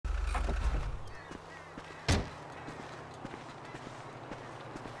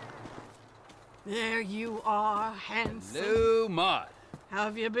There you are, handsome. Hello, Maud. How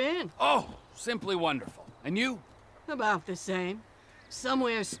have you been? Oh, simply wonderful. And you? About the same.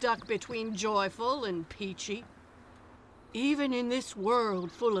 Somewhere stuck between joyful and peachy. Even in this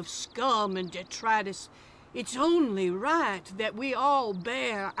world full of scum and detritus, it's only right that we all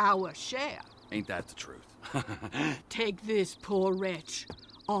bear our share. Ain't that the truth? Take this poor wretch,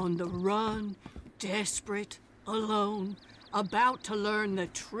 on the run, desperate, alone, about to learn the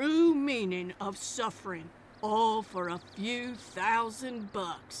true meaning of suffering, all for a few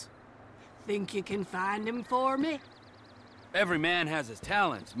 $1,000. Think you can find him for me? Every man has his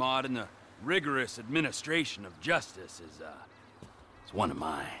talents, Maud, and the rigorous administration of justice is one of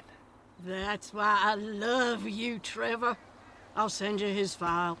mine. That's why I love you, Trevor. I'll send you his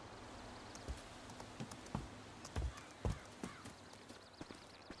file.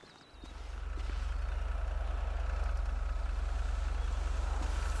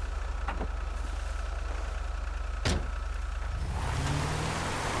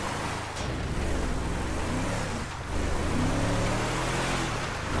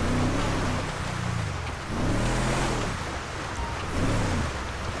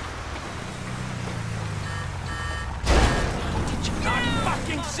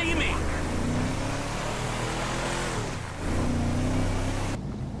 See me!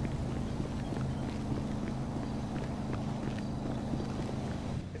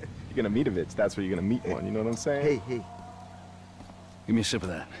 You're gonna meet a bitch, that's where you're gonna meet one, you know what I'm saying? Hey. Give me a sip of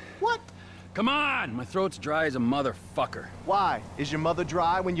that. What? Come on! My throat's dry as a motherfucker. Why? Is your mother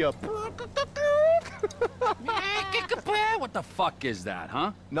dry when you're... What the fuck is that,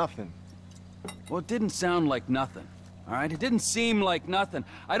 huh? Nothing. Well, it didn't sound like nothing. All right? It didn't seem like nothing.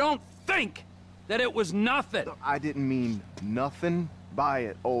 I don't think that it was nothing. No, I didn't mean nothing by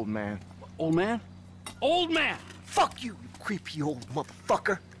it, old man. Old man? Old man! Fuck you, you creepy old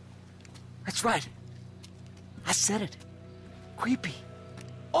motherfucker. That's right. I said it. Creepy.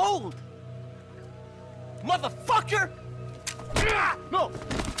 Old. Motherfucker! No!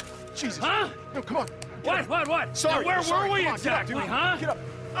 Jesus. Huh? No, come on. What? Sorry. Now, where sorry. were we Come on, exactly, get up, dude. huh? Get up.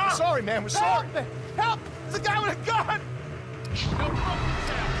 I'm sorry, man. We're sorry. Help! It's a guy with a gun!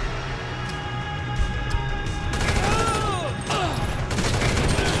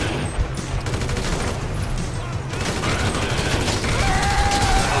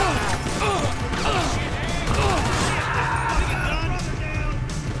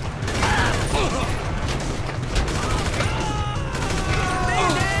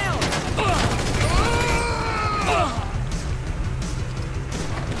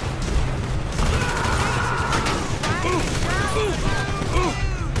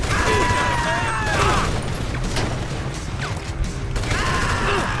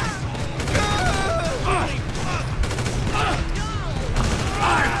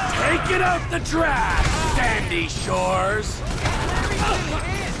 Get out the trash, Sandy Shores!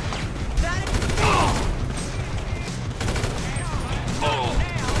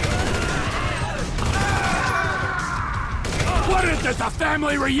 What is this, a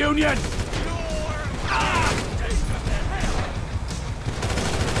family reunion?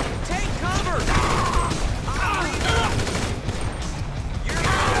 Take cover! You're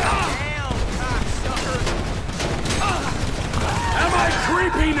down, cocksucker! Am I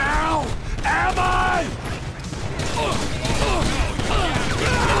creepy now? Am I?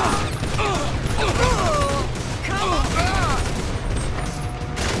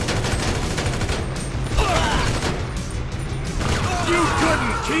 You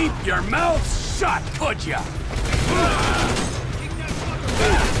couldn't keep your mouth shut, could ya?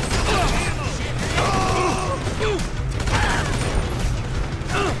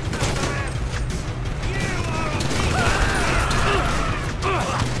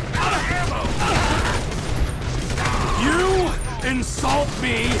 Insult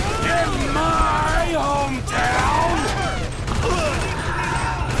me in my hometown?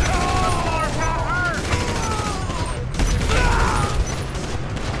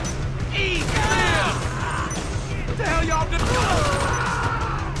 Eat this! What the hell y'all doing?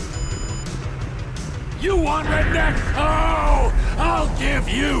 You want redneck? Oh, I'll give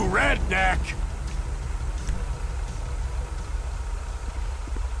you redneck.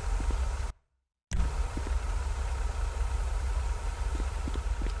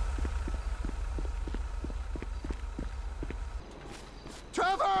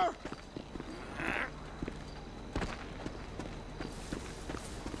 Trevor!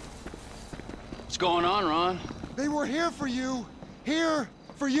 What's going on, Ron? They were here for you. Here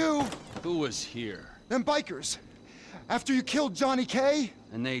for you. Who was here? Them bikers. After you killed Johnny K.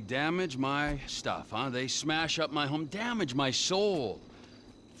 And they damage my stuff, huh? They smash up my home, damage my soul.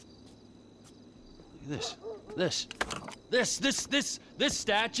 This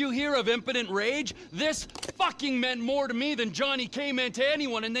statue here of impotent rage, this fucking meant more to me than Johnny K meant to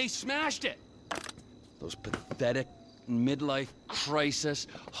anyone, and they smashed it. Those pathetic midlife crisis,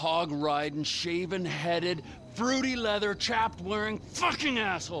 hog-riding, shaven-headed, fruity leather, chapped-wearing fucking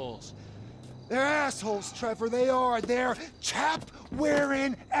assholes. They're assholes, Trevor. They are. They're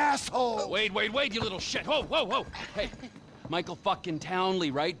chap-wearing assholes. Wait, you little shit. Whoa. Hey, Michael fucking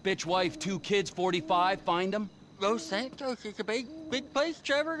Townley, right? Bitch wife, 2 kids, 45. Find him? Los Santos is a big place,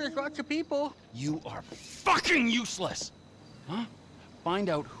 Trevor. There's lots of people. You are fucking useless. Huh? Find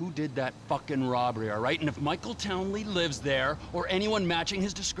out who did that fucking robbery, all right? And if Michael Townley lives there, or anyone matching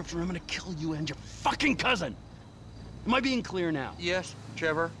his description, I'm gonna kill you and your fucking cousin. Am I being clear now? Yes,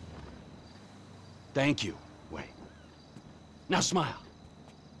 Trevor. Thank you, Wade. Now smile.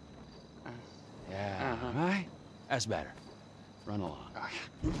 Yeah, right? That's better. Run along.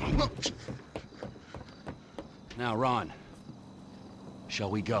 Now, Ron, shall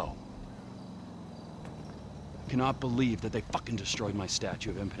we go? Cannot believe that they fucking destroyed my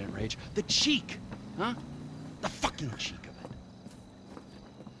statue of impotent rage. The cheek, huh? The fucking cheek of it.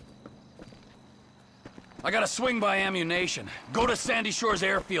 I gotta swing by ammunition. Go to Sandy Shores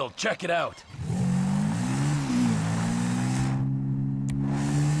Airfield, check it out.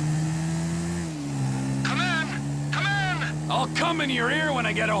 I'll come in your ear when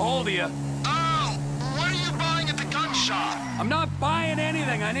I get a hold of you. Oh, what are you buying at the gun shop? I'm not buying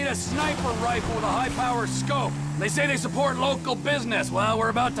anything. I need a sniper rifle with a high-power scope. They say they support local business. Well, we're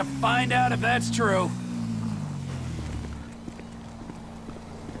about to find out if that's true.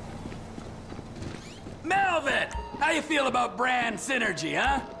 Melvin! How you feel about brand synergy,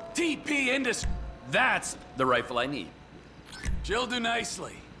 huh? TP Industries. That's the rifle I need. She'll do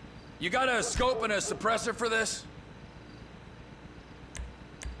nicely. You got a scope and a suppressor for this?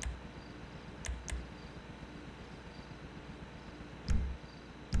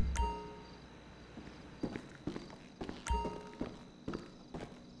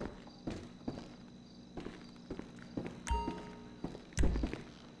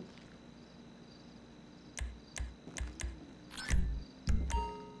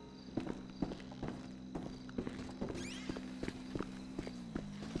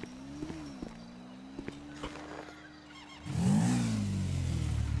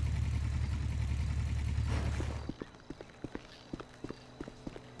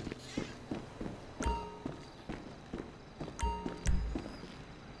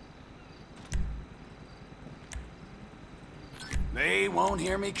 They won't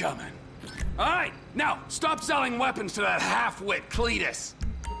hear me coming. All right, now, stop selling weapons to that half-wit Cletus.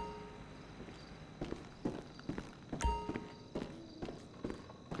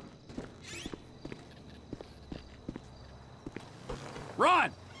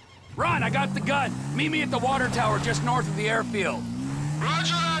 Ron, I got the gun. Meet me at the water tower just north of the airfield.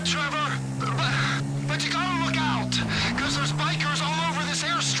 Roger that, Trevor. But you gotta look out, because there's bikers all over this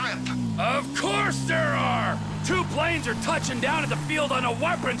airstrip. Of course there are! 2 planes are touching down at the field on a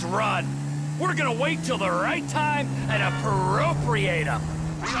weapons run. We're gonna wait till the right time and appropriate them.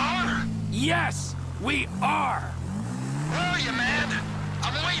 We are? Yes, we are. Where are you, man?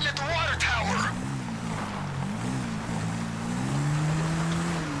 I'm waiting at the water tower.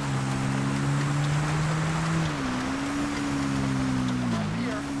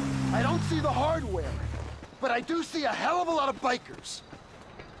 I don't see the hardware, but I do see a hell of a lot of bikers.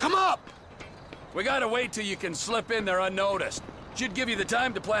 Come up! We gotta wait till you can slip in there unnoticed. Should give you the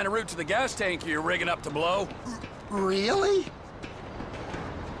time to plan a route to the gas tank you're rigging up to blow. Really?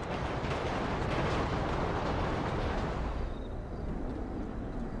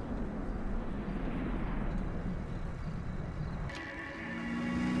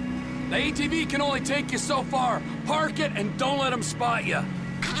 The ATV can only take you so far. Park it and don't let them spot you.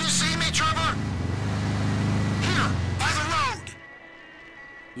 Can you see me, Trevor? Here, by the road.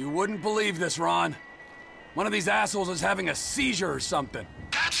 You wouldn't believe this, Ron. One of these assholes is having a seizure or something.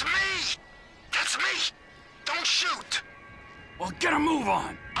 That's me! That's me! Don't shoot! Well, get a move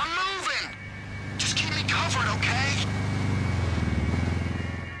on. I'm moving! Just keep me covered, okay?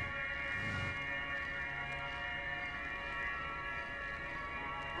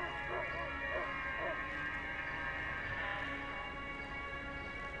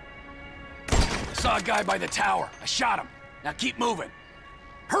 Saw a guy by the tower. I shot him. Now keep moving.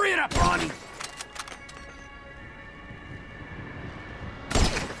 Hurry it up, Ronnie!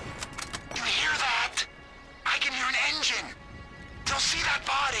 You hear that? I can hear an engine. They'll see that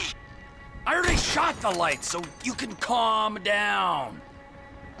body. I already shot the lights, so you can calm down.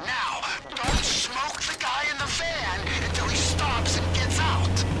 Now, don't smoke the guy in the van until he stops and gets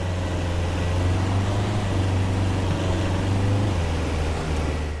out.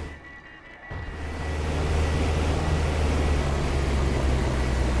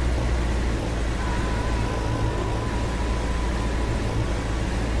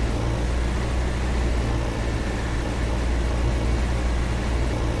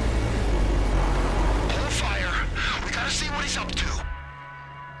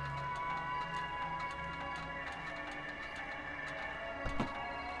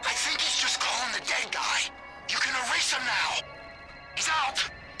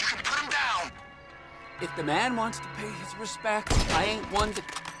 If the man wants to pay his respects, I ain't one to...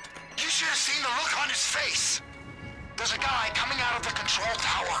 You should have seen the look on his face. There's a guy coming out of the control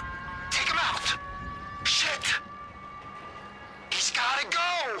tower. Take him out. Shit. He's gotta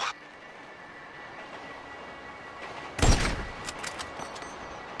go.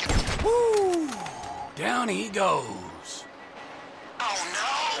 Woo! Down he goes. Oh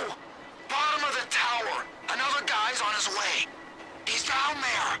no! Bottom of the tower. Another guy's on his way. He's down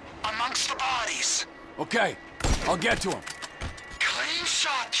there, amongst the bodies. Okay, I'll get to him. Clean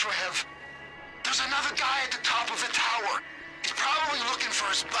shot, Trev. There's another guy at the top of the tower. He's probably looking for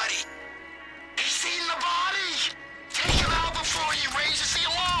his buddy. He's seen the body! Take him out before he raises the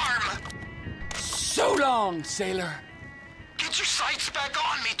alarm! So long, sailor. Get your sights back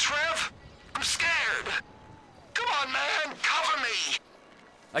on me, Trev. I'm scared. Come on, man, cover me.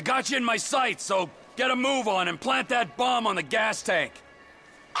 I got you in my sights, so get a move on and plant that bomb on the gas tank.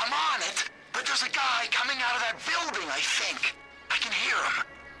 I'm on it, but there's a guy coming out of that building, I think. I can hear him.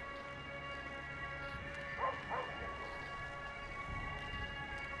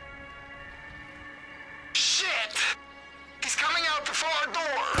 Shit! He's coming out the far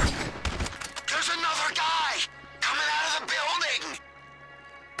door. There's another guy coming out of the building.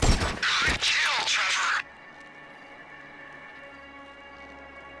 Good kill, Trevor.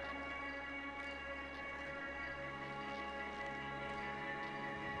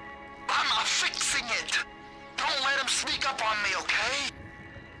 I'm fixing it. Don't let him sneak up on me, okay?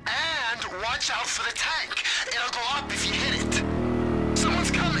 And watch out for the tank. It'll go up if you hit it.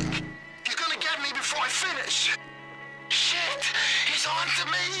 Someone's coming. He's gonna get me before I finish. Shit! He's on to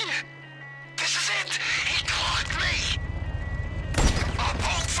me! This is it! He clocked me! A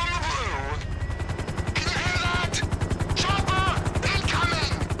bolt from the blue! Can you hear that? Chopper!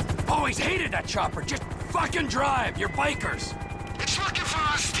 Incoming! Always hated that chopper. Just fucking drive. You're bikers. It's looking for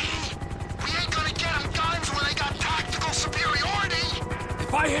us, T! We ain't gonna get them guns when they got tactical superiority!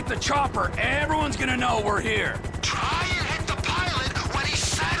 If I hit the chopper, everyone's gonna know we're here. Try and hit the pilot when he's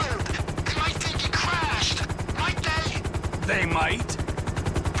settled! They might think he crashed! Might they? They might.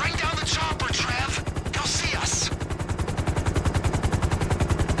 Bring down the chopper, Trev! He'll see us!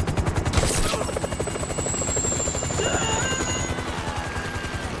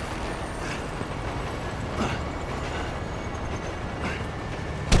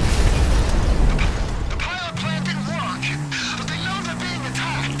 The pilot plan didn't work, but they know they're being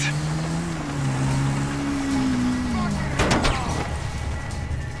attacked!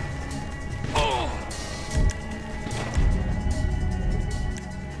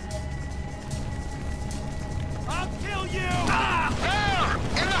 I'll kill you! There!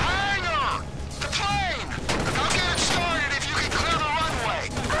 In the hangar! The plane! I'll get it started if you can clear the runway!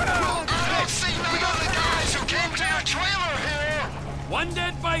 I don't see none of the guys who came to your trailer here! One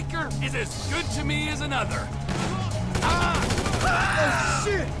dead biker is as good to me as another. Oh,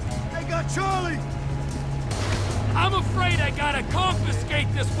 shit! They got Charlie! I'm afraid I gotta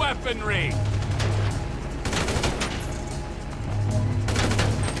confiscate this weaponry.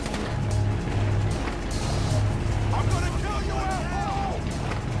 I'm gonna kill you, asshole!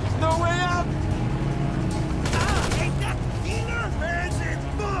 No way out. Ain't that Keener? Hands in,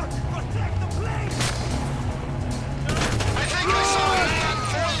 fuck! Protect the plane! I think I saw a man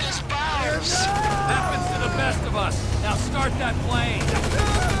void his bowels! Happens to the best of us. Now start that plane.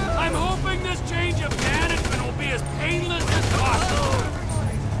 I'm hoping this change of management will be as painless as possible.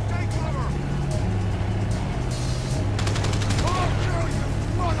 Take cover! I'll kill you,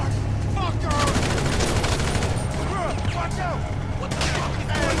 motherfucker! Watch out! What the fuck is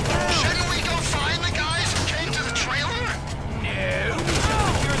going down? Shouldn't we go find the guys who came to the trailer? No, we should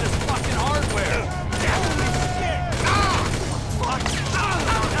secure this fucking hardware.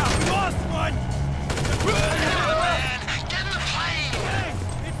 We lost one! Man, get in the plane! Hey,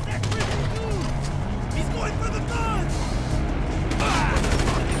 it's that creepy dude!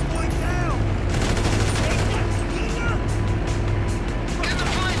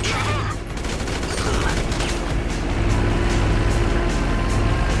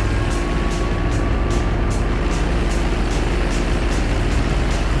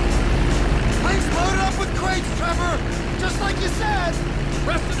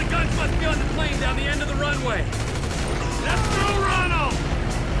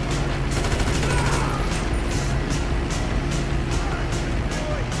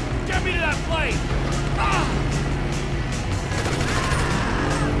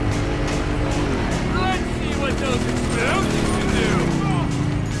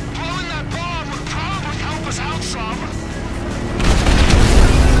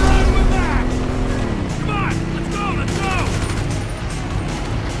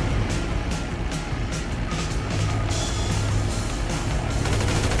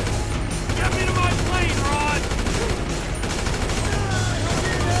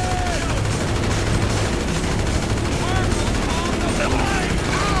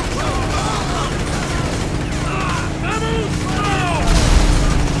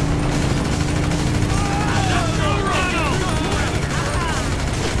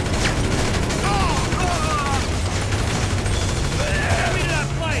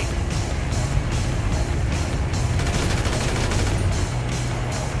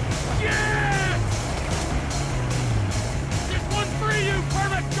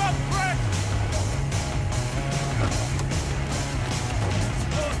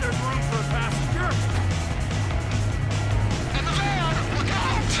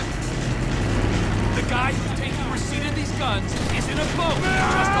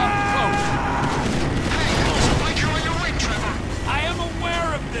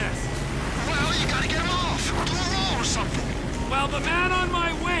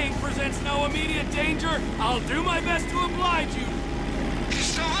 sense no immediate danger, I'll do my best to oblige you. He's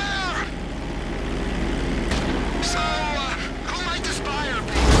still there! So, who might this buyer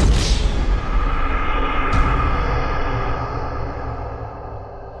be?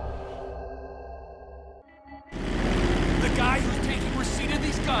 The guy who's taking receipt of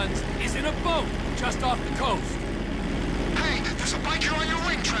these guns is in a boat just off the coast. Hey, there's a biker on your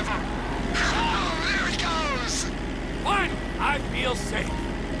wing, Trevor. Oh, there he goes! Fine, I feel safe.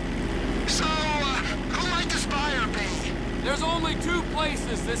 So, who might this buyer be? There's only 2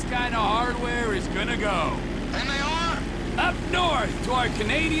 places this kind of hardware is gonna go. And they are? Up north to our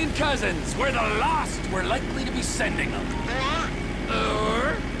Canadian cousins, where the lost were likely to be sending them.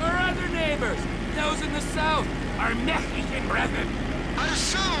 Or our other neighbors, those in the south, our Mexican brethren. I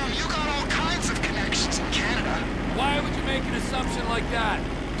assume you got all kinds of connections in Canada. Why would you make an assumption like that?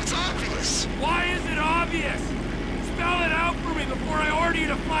 It's obvious. Why is it obvious? Spell it out for me before I order you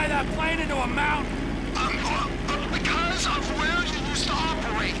to fly that plane into a mountain. Because of where you used to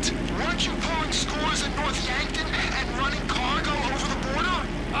operate. Weren't you pulling scores in North Yankton and running cargo over the border?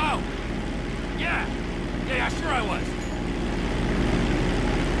 Oh. Yeah, sure I was.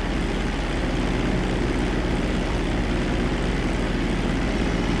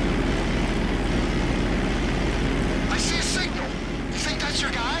 I see a signal. You think that's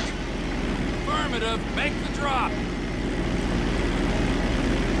your guy? Affirmative. Make the drop.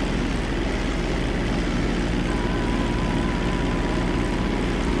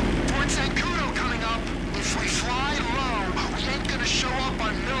 If we fly low, we ain't gonna show up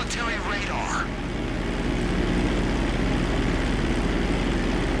on military radar.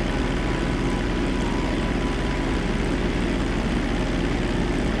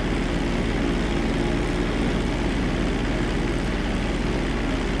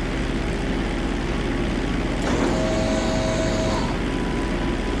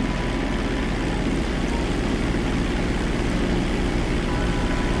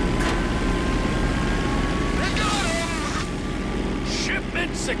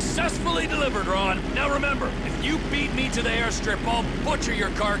 Successfully delivered, Ron. Now remember, if you beat me to the airstrip, I'll butcher your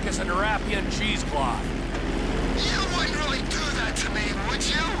carcass and wrap you in cheesecloth. You wouldn't really do that to me, would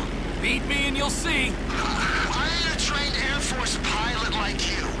you? Beat me and you'll see. I ain't a trained Air Force pilot like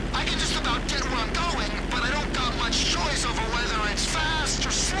you. I can just about get where I'm going, but I don't got much choice over whether it's fast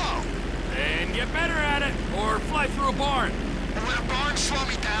or slow. Then get better at it, or fly through a barn. Would a barn slow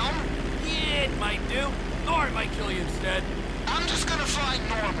me down? Yeah, it might do. Or it might kill you instead. I'm just gonna fly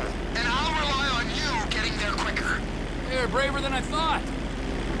normal, and I'll rely on you getting there quicker. You're braver than I thought.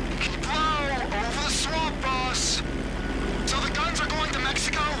 Keep low, over the swamp, boss. So the guns are going to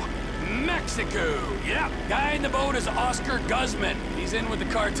Mexico? Mexico! Yep. Guy in the boat is Oscar Guzman. He's in with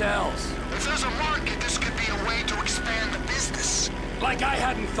the cartels. If there's a market, this could be a way to expand the business. Like I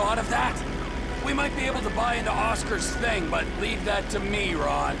hadn't thought of that. We might be able to buy into Oscar's thing, but leave that to me,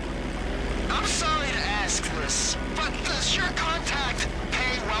 Ron. I'm sorry to ask this, but does your contact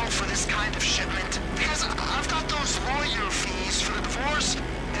pay well for this kind of shipment? Because I've got those lawyer fees for the divorce,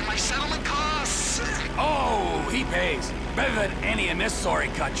 and my settlement costs. Oh, he pays. Better than any in this sorry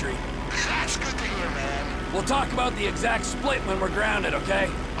country. That's good to hear, man. We'll talk about the exact split when we're grounded, okay?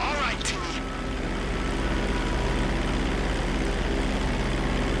 All right, T.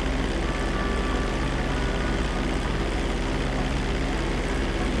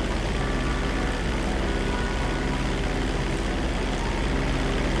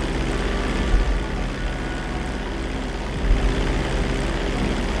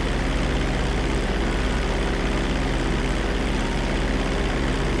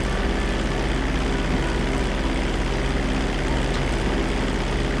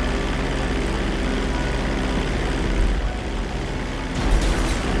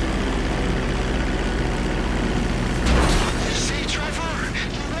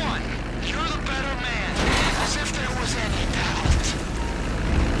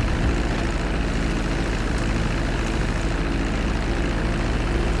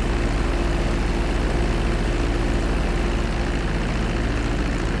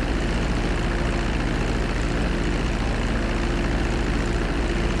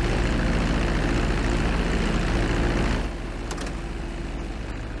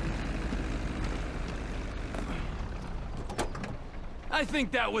 I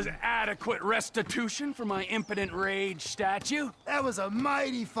think that was adequate restitution for my impotent rage statue. That was a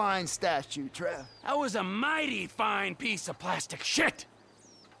mighty fine statue, Trev. That was a mighty fine piece of plastic shit.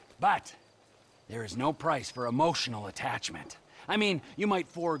 But there is no price for emotional attachment. I mean, you might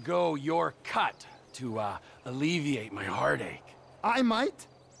forego your cut to alleviate my heartache. I might?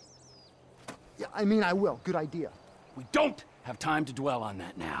 Yeah, I mean, I will. Good idea. We don't have time to dwell on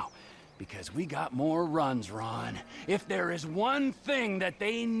that now. Because we got more runs, Ron. If there is one thing that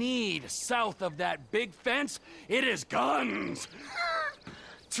they need south of that big fence, it is guns!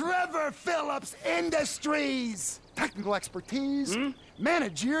 Trevor Phillips Industries! Technical expertise,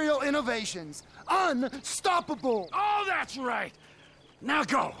 managerial innovations, unstoppable! Oh, that's right! Now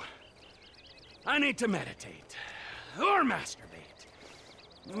go! I need to meditate. Or masturbate.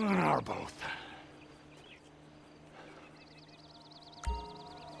 Or both.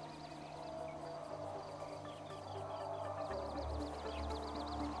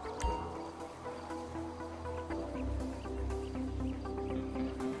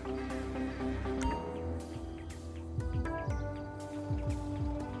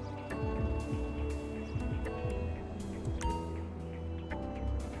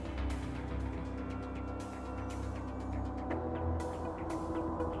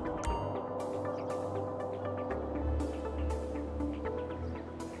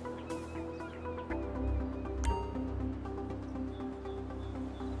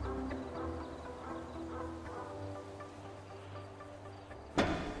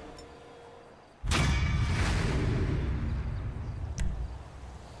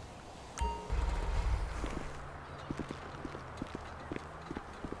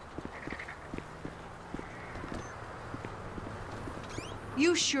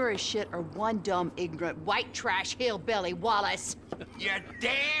 You sure as shit are one dumb, ignorant, white trash hillbilly, Wallace. You're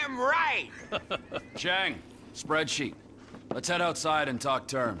damn right! Chang, spreadsheet. Let's head outside and talk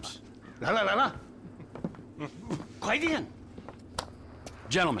terms. 来了来了，快点！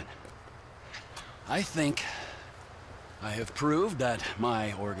 Gentlemen, I think I have proved that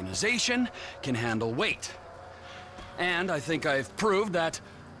my organization can handle weight. And I think I've proved that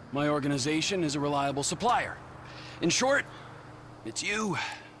my organization is a reliable supplier. In short, it's you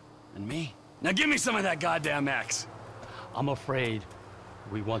and me. Now give me some of that goddamn X. I'm afraid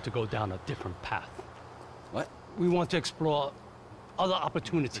we want to go down a different path. What? We want to explore other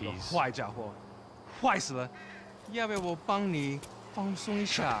opportunities. 坏家伙，坏死了！要不要我帮你放松一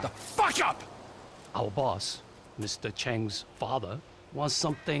下 The fuck up! Our boss, Mr. Cheng's father, wants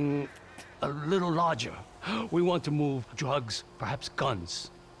something a little larger. We want to move drugs, perhaps guns.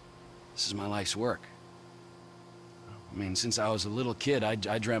 This is my life's work. I mean, since I was a little kid, I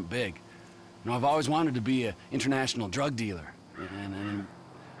dreamt big. You know, I've always wanted to be an international drug dealer and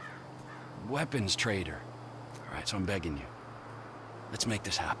weapons trader. All right, so I'm begging you. Let's make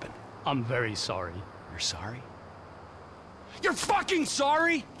this happen. I'm very sorry. You're sorry? You're fucking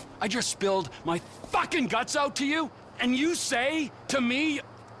sorry? I just spilled my fucking guts out to you, and you say to me,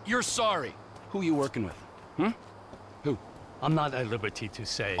 you're sorry. Who are you working with? Who? I'm not at liberty to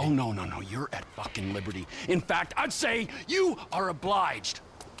say. Oh, no, you're at fucking liberty. In fact, I'd say you are obliged.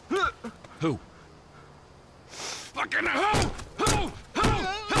 Who? Fucking who?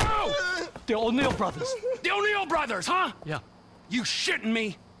 The O'Neill brothers. The O'Neill brothers, huh? Yeah. You shitting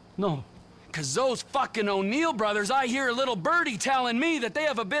me? No. Cause those fucking O'Neill brothers, I hear a little birdie telling me that they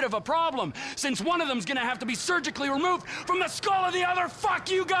have a bit of a problem, since one of them's gonna have to be surgically removed from the skull of the other. Fuck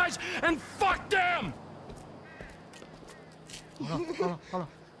you guys, and fuck them! hold on.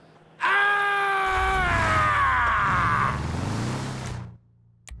 Ah!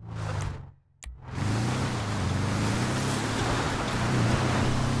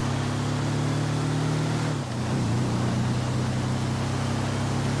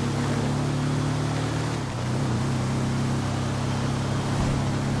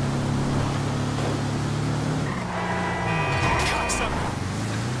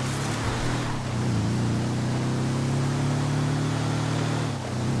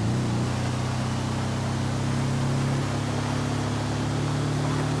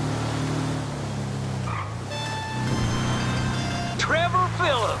 Trevor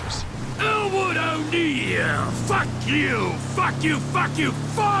Phillips! Elwood O'Neill! Fuck you! Fuck you! Fuck you!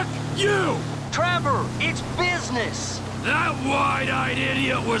 Fuck you! Trevor, it's business! That wide-eyed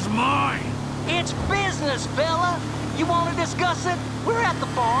idiot was mine! It's business, fella! You want to discuss it? We're at the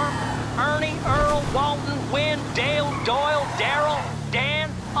farm. Ernie, Earl, Walton, Wynn, Dale, Doyle, Darrell, Dan,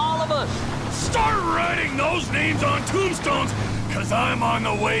 all of us. Start writing those names on tombstones, cause I'm on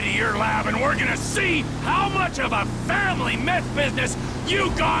the way to your lab and we're gonna see how much of a family meth business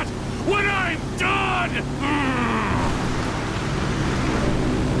you got when I'm done!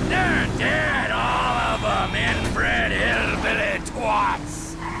 They're dead, all of them, inbred hillbilly twats!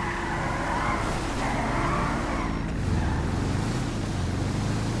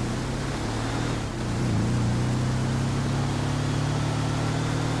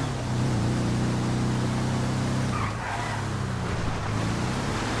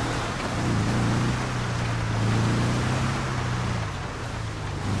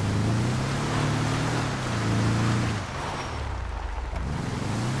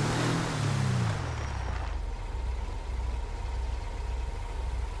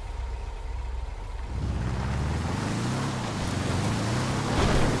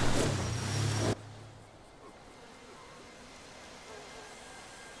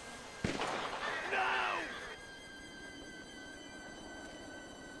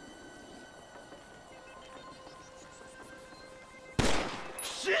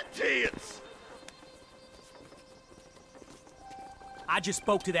 shit tits! I just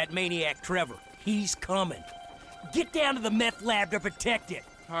spoke to that maniac Trevor. He's coming. Get down to the meth lab to protect it.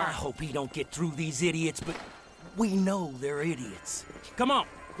 I hope he don't get through these idiots, but we know they're idiots. Come on,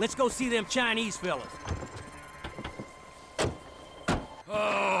 let's go see them Chinese fellas. Oh,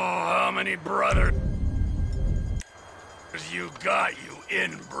 how many brothers you got, you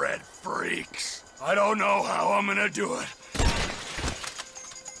inbred freaks? I don't know how I'm gonna do it.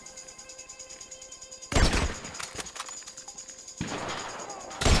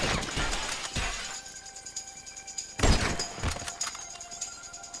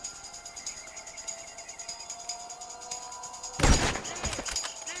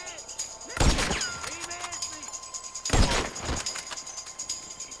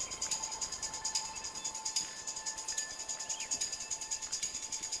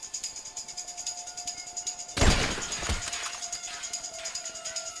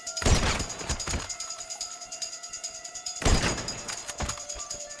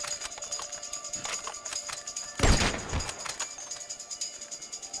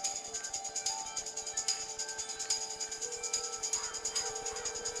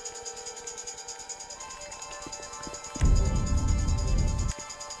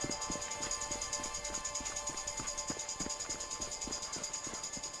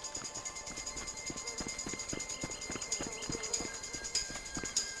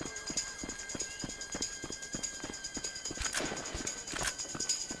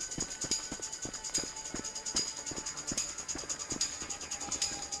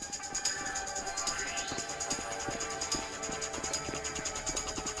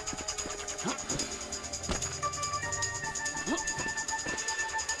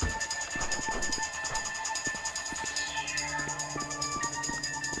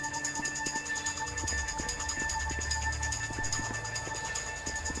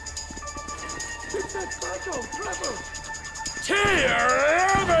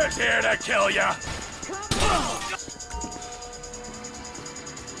 T-Rever's here to kill ya!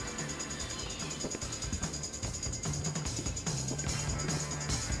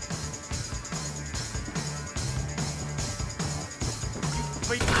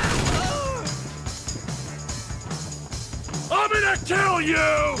 I'm gonna kill you!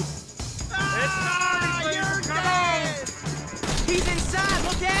 You're dead! He's inside,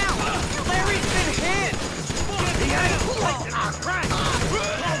 look out! Larry's been hit! He ain't collecting our crack!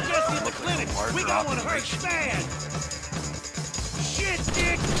 Don't get in the clinic! We got one hurt bad! Shit,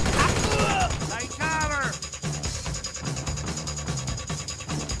 Dick! Take cover!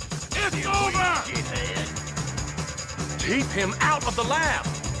 It's over! Keep him out of the lab!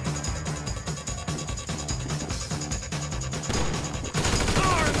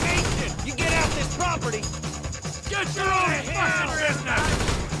 You get out this property! Get your own fucking business!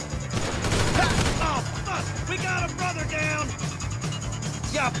 Oh, fuck! We got a brother down!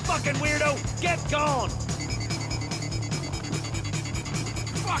 Ya fucking weirdo! Get gone!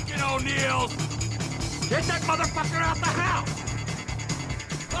 Fucking O'Neills! Get that motherfucker out the house!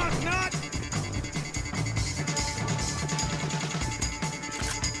 Fuck not!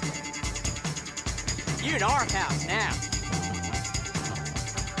 You're in our house now.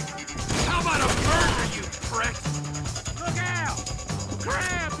 How about a murder, you prick? Look out!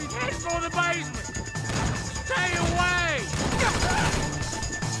 Crab! He's heading for the basement! Stay away!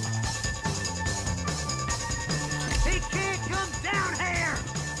 He can't come down here!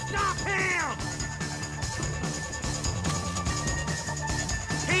 Stop him!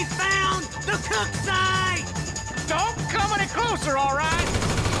 He found the cook site! Don't come any closer, all right?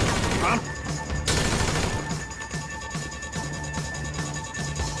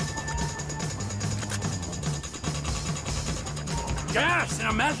 Gas in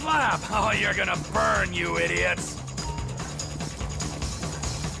a meth lab! Oh, you're gonna burn, you idiots!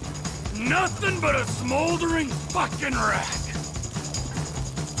 Nothing but a smoldering fucking wreck!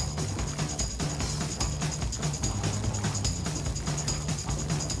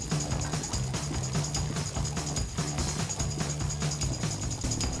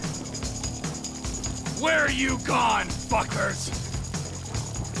 Where are you gone, fuckers?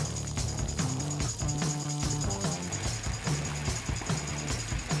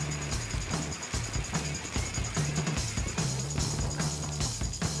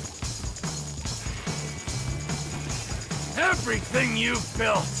 Everything you've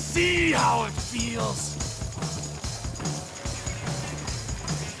built, see how it feels?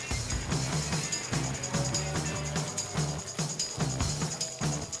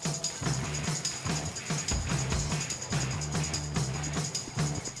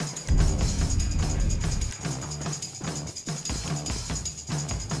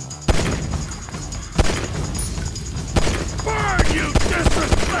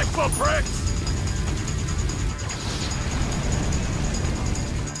 ungrateful pricks!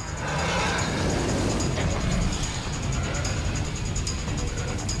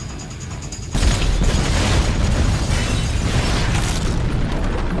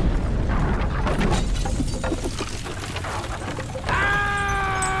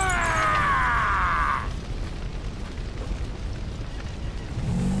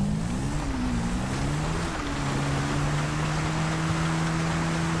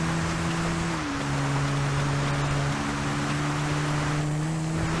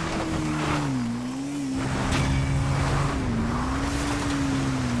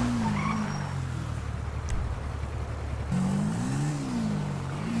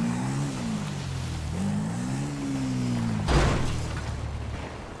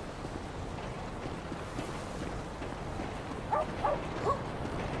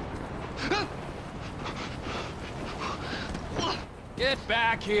 Get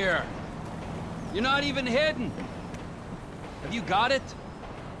back here! You're not even hidden! Have you got it?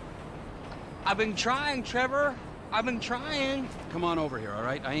 I've been trying, Trevor. I've been trying. Come on over here, all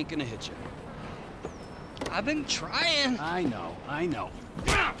right? I ain't gonna hit you. I've been trying. I know, I know.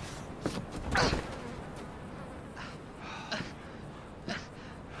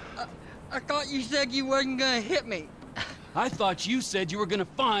 I thought you said you wasn't gonna hit me. I thought you said you were gonna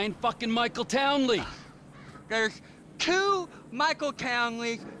find fucking Michael Townley. There's 2 Michael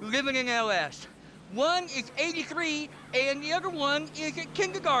Townleys living in LS. One is 83, and the other one is at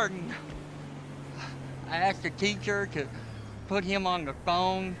kindergarten. I asked the teacher to put him on the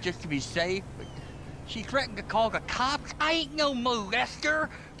phone just to be safe, but she threatened to call the cops. I ain't no molester,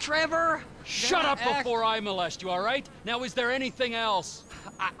 Trevor. Shut up before I molest you, all right? Now, is there anything else?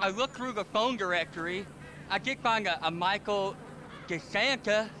 I looked through the phone directory. I did find a Michael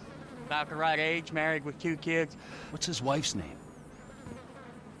DeSanta, about the right age, married with 2 kids. What's his wife's name?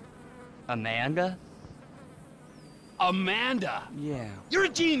 Amanda? Amanda? Yeah. You're a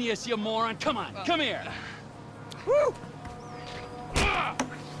genius, you moron. Come on, come here. Woo!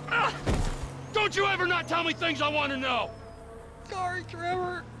 Don't you ever not tell me things I want to know! Sorry,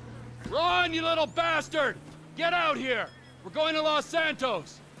 Trevor. Run, you little bastard! Get out here! We're going to Los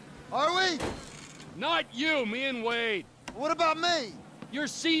Santos. Are we? Not you, me and Wade. What about me? You're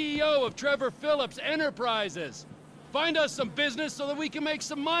CEO of Trevor Phillips Enterprises. Find us some business so that we can make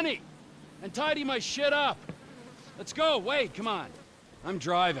some money. And tidy my shit up. Let's go, Wade, come on. I'm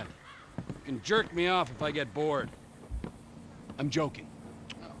driving. You can jerk me off if I get bored. I'm joking.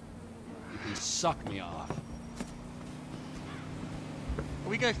 You can suck me off. Are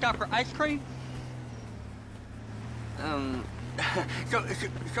we gonna stop for ice cream?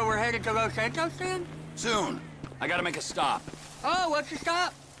 So we're headed to Los Santos then? Soon. I gotta make a stop. Oh, what's the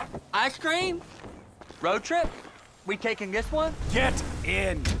stop? Ice cream? Road trip? We taking this one? Get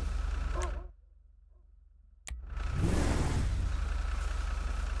in!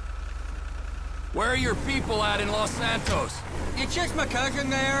 Where are your people at in Los Santos? It's just my cousin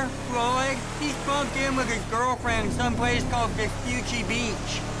there, Floyd. He's bunked in with his girlfriend someplace called Vespucci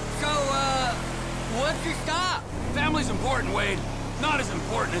Beach. So, what's your stop? Family's important, Wade. Not as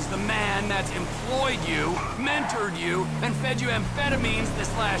important as the man that's employed you, mentored you, and fed you amphetamines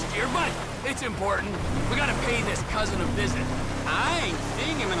this last year, but it's important. We gotta pay this cousin a visit. I ain't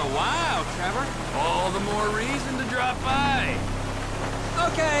seen him in a while, Trevor. All the more reason to drop by.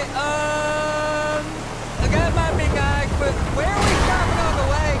 Okay, that might be nice, but where are we stopping on the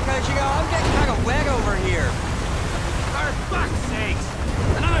way? Cause, you know, I'm getting kind of wet over here. For fuck's sakes!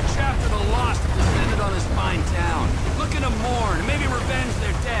 Another chapter of the lost descended on this fine town. Looking to mourn and maybe revenge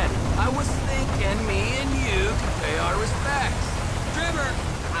their dead. I was thinking me and you could pay our respects. Trevor,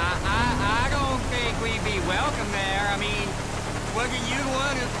 I don't think we'd be welcome there. I mean, wasn't you the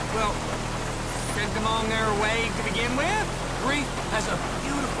one who, well, sent them on their way to begin with? Grief has a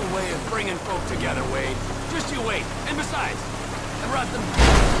beautiful way of bringing folk together, Wade. Just you wait. And besides, I brought them...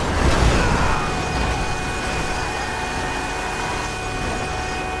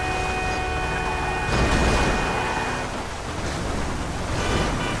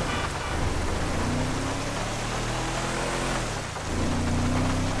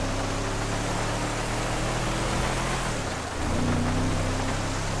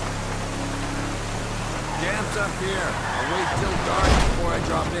 Camp's up here. I'll wait till dark before I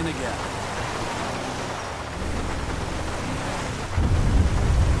drop in again.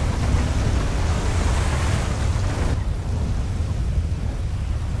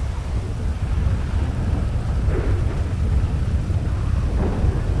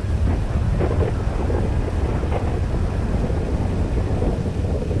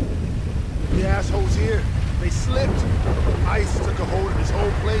 The assholes here. They slipped. Ice took a hold of this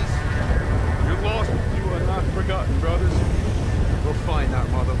whole place. You're lost. You are not forgotten, brothers. We'll find that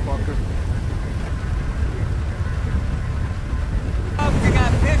motherfucker. You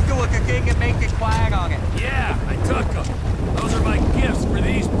got a pistol with the thing that makes it quiet on it. Yeah, I took them. Those are my gifts for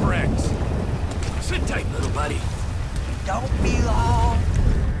these pricks. Sit tight, little buddy. Don't be long.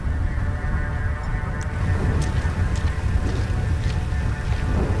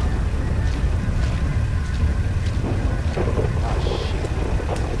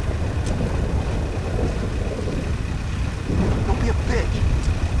 Don't be a bitch.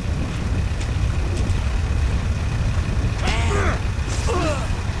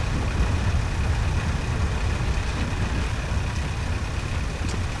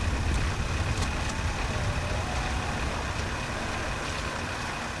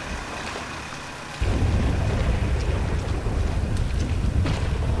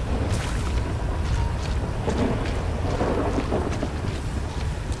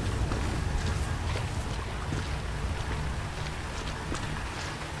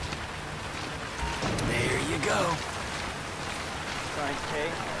 Thanks, Kay.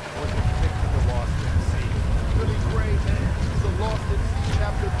 What's the fix of the lost in the sea? Really great, man. He's a lost at sea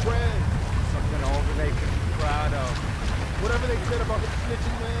after Fred. Something older they can be proud of. Whatever they said about him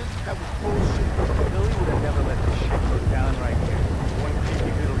snitching, man, that was bullshit. Billy would have never let this shit go down right here. One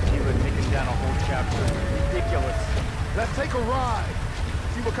creepy little dealer nicking down a whole chapter. Ridiculous. Let's take a ride.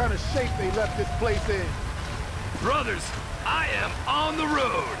 See what kind of shape they left this place in. Brothers, I am on the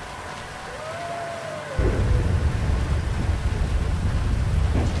road.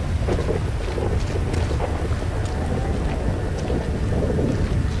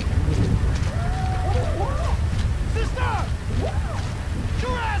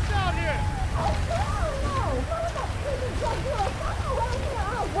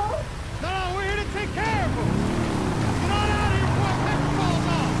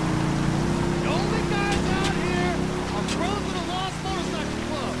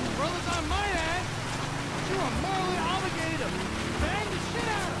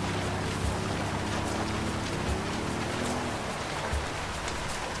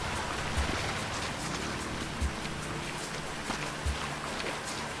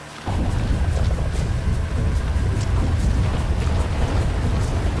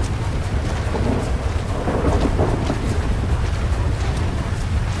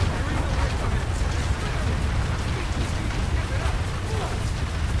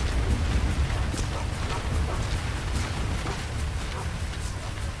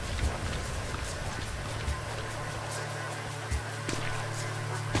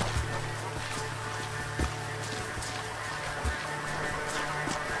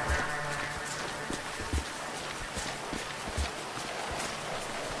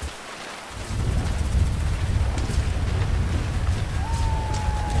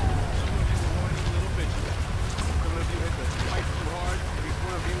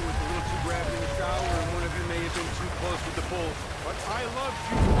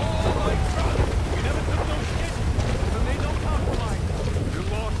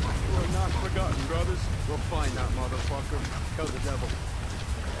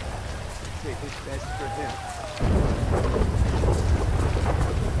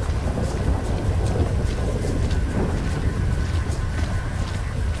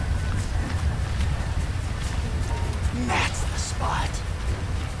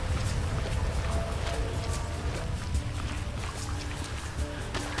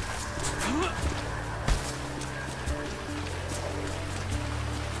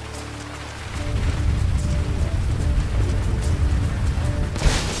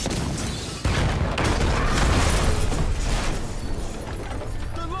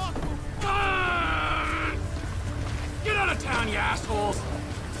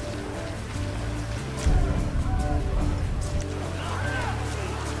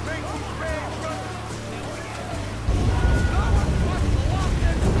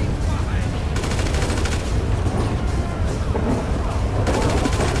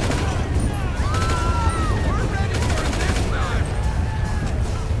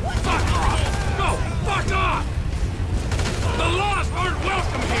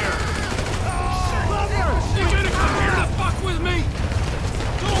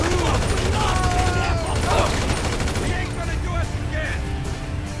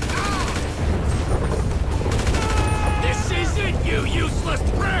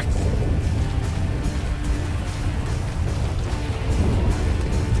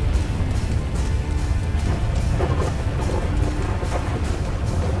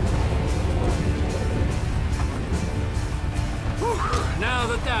 Now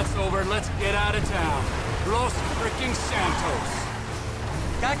that that's over, let's get out of town. Los freaking Santos.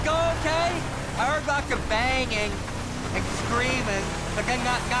 That go okay? I heard lots of banging and screaming, but then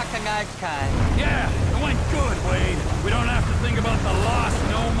not the nice kind. Yeah, it went good, Wade. We don't have to think about the loss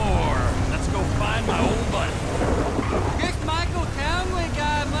no more. Let's go find my old buddy. This Michael Townley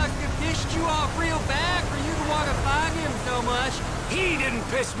guy must have pissed you off real bad for you to want to find him so much. He didn't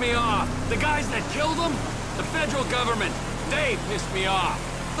piss me off. The guys that killed him, the federal government, they pissed me off.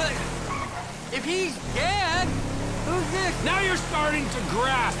 But if he's dead, who's this? Now you're starting to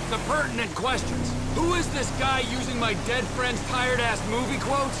grasp the pertinent questions. Who is this guy using my dead friend's tired-ass movie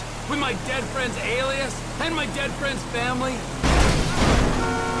quotes? With my dead friend's alias? And my dead friend's family?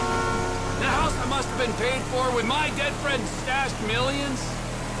 The house I must have been paid for with my dead friend's stashed millions?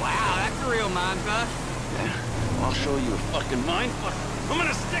 Wow, that's a real mindfuck. Yeah, I'll show you a fucking mindfuck. I'm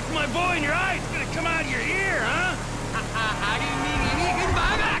gonna stick my boy in your eye. It's gonna come out of your ear, huh? I didn't mean anything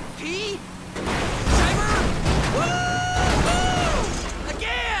by that, P. Trevor! Woo!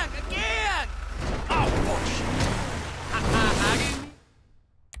 Again! Oh, bullshit. I didn't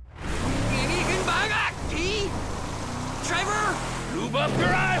mean anything by that, P. Trevor! Lube up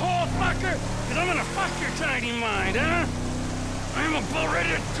your eye hole, fucker! Cause I'm gonna fuck your tiny mind, huh? I'm about ready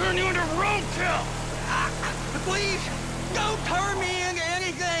to turn you into roadkill! Please, don't turn me into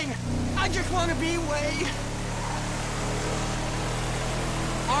anything! I just want to be Wade.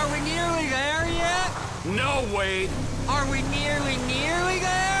 Are we nearly there yet? No, Wade. Are we nearly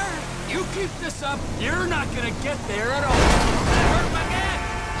there? You keep this up, you're not gonna get there at all. That hurt my neck!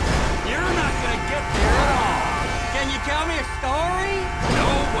 You're not gonna get there at all. Can you tell me a story? No,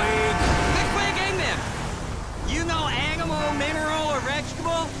 Wade. Let's play a game then. You know animal, mineral, or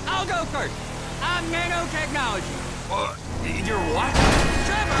vegetable? I'll go first. I'm nanotechnology. You're what?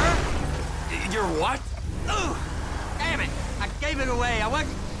 Trevor! You're what? Ooh! Damn it! I gave it away. I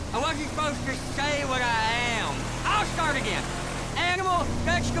wasn't supposed to say what I am. I'll start again. Animal,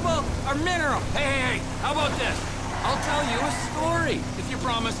 vegetable, or mineral? Hey, how about this? I'll tell you a story if you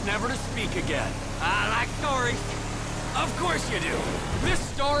promise never to speak again. I like stories. Of course you do. This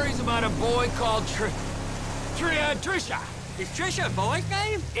story's about a boy called Trisha. Is Trisha a boy's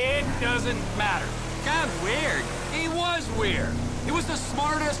name? It doesn't matter. Sounds weird. He was weird. He was the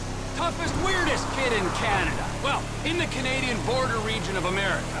smartest, toughest, weirdest kid in Canada. Well, in the Canadian border region of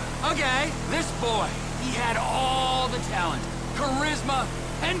America. Okay. This boy, he had all the talent, charisma,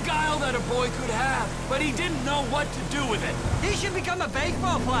 and guile that a boy could have, but he didn't know what to do with it. He should become a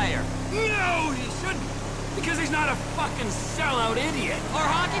baseball player. No, he shouldn't. Because he's not a fucking sellout idiot. Or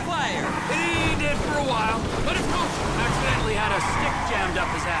hockey player. He did for a while, but his coach accidentally had a stick jammed up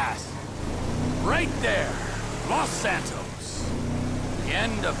his ass. Right there, Los Santos. The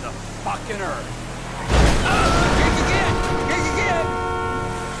end of the fucking earth. Here's again!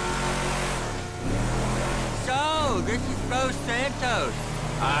 So, this is Los Santos.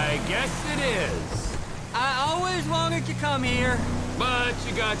 I guess it is. I always wanted to come here. But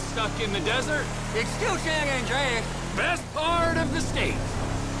you got stuck in the desert? It's still San Andreas. Best part of the state.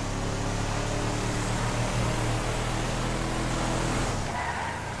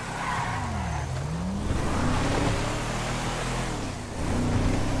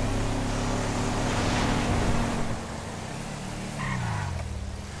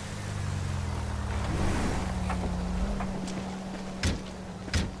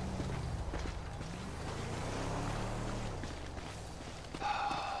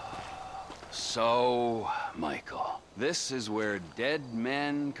 So, Michael, this is where dead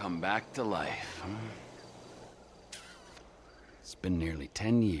men come back to life, huh? It's been nearly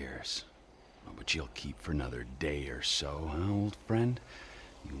 10 years. Oh, but you'll keep for another day or so, huh, old friend?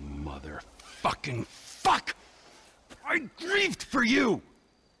 You motherfucking fuck! I grieved for you!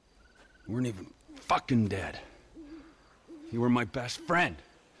 You weren't even fucking dead. You were my best friend.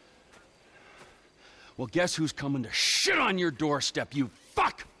 Well, guess who's coming to shit on your doorstep, you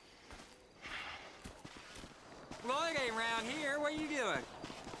fuck! Lloyd ain't around here. What are you doing?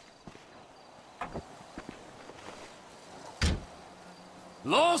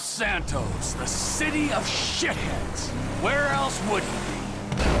 Los Santos, the city of shitheads. Where else would he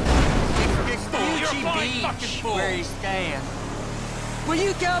be? It's Fuji Beach where he stands. Will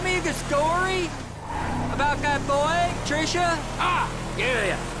you tell me the story about that boy, Trisha? Ah,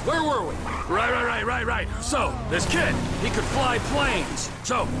 yeah. Where were we? Right. So, this kid, he could fly planes.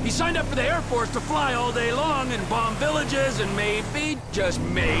 So, he signed up for the Air Force to fly all day long and bomb villages and maybe, just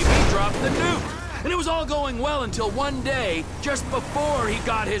maybe, drop the nuke. And it was all going well until one day, just before he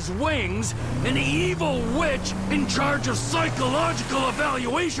got his wings, an evil witch in charge of psychological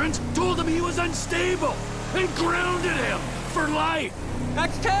evaluations told him he was unstable and grounded him for life.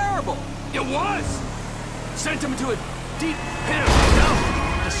 That's terrible. It was. sent him to a deep pit of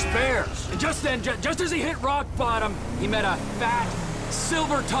doubt, despair. And just then, just as he hit rock bottom, he met a fat,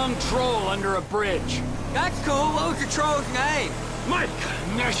 silver-tongued troll under a bridge. That's cool. What was the troll's name? Mike,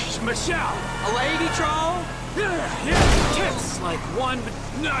 Michelle. A lady troll? Yeah, tits like one, but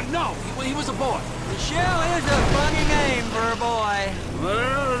no, he was a boy. Michelle is a funny name for a boy.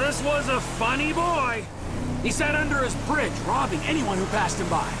 Well, this was a funny boy. He sat under his bridge, robbing anyone who passed him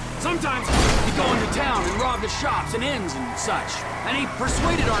by. Sometimes he'd go into town and rob the shops and inns and such. And he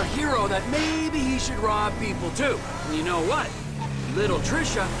persuaded our hero that maybe he should rob people too. And you know what? Little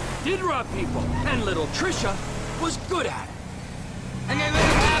Trisha did rob people, and little Trisha was good at it. And they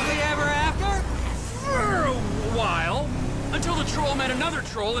lived happily ever after? For a while, until the troll met another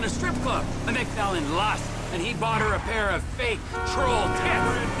troll in a strip club, and they fell in lust, and he bought her a pair of fake troll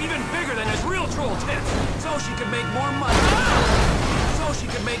tits, even bigger than his real troll tits, so she could make more money. So she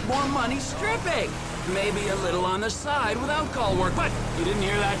could make more money stripping. Maybe a little on the side without call work, but you didn't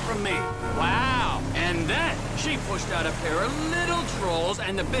hear that from me. Wow. And then she pushed out a pair of little trolls,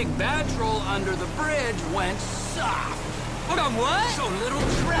 and the big bad troll under the bridge went soft. Hold on, what? So little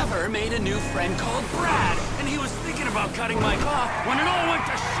Trevor made a new friend called Brad, and he was thinking about cutting Mike off when it all went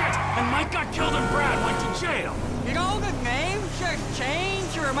to shit, and Mike got killed and Brad went to jail. Did all the names just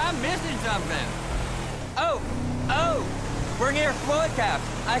change, or am I missing something? Oh, we're near Floyd House.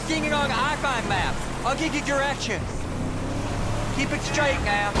 I've seen it on iPhone maps. I'll give you directions. Keep it straight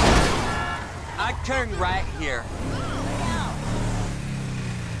now. I turn right here.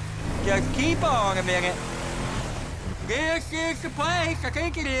 Just keep on a minute. This is the place. I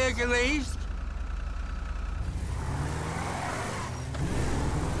think it is, at least.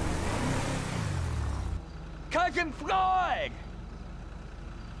 Cousin Floyd!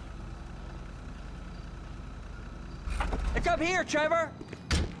 It's up here, Trevor.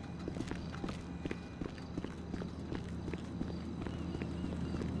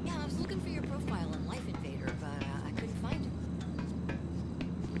 Yeah, I was looking for your profile on Life Invader, but I couldn't find it.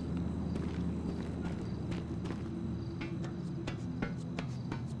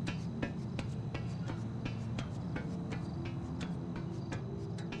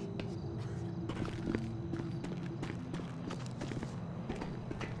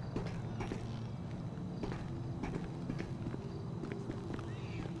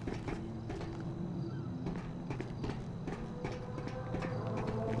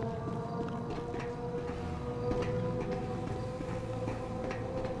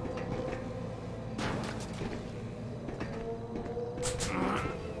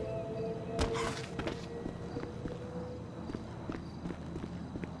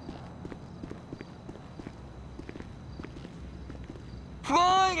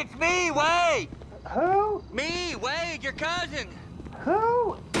 Floyd, it's me, Wade! Who? Me, Wade, your cousin!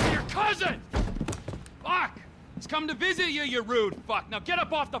 Who? Your cousin! Fuck! He's come to visit you, you rude fuck. Now get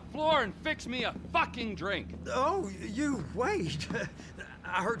up off the floor and fix me a fucking drink. Oh, you, wait.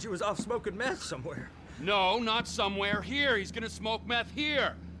 I heard you was off smoking meth somewhere. No, not somewhere. Here. He's gonna smoke meth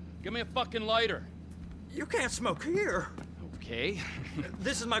here. Give me a fucking lighter. You can't smoke here. Okay.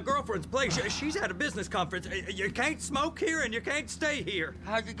 This is my girlfriend's place. She's at a business conference. You can't smoke here and you can't stay here.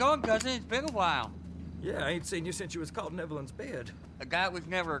 How's it going, cousin? It's been a while. Yeah, I ain't seen you since you was caught in Evelyn's bed. That was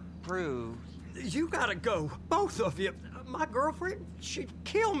never proved. You gotta go, both of you. My girlfriend, she'd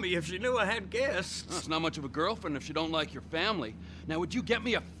kill me if she knew I had guests. Well, it's not much of a girlfriend if she don't like your family. Now, would you get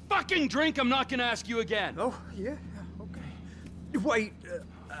me a fucking drink? I'm not gonna ask you again. Oh, yeah, okay. Wait,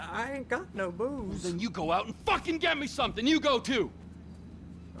 I ain't got no booze. Then you go out and fucking get me something. You go too.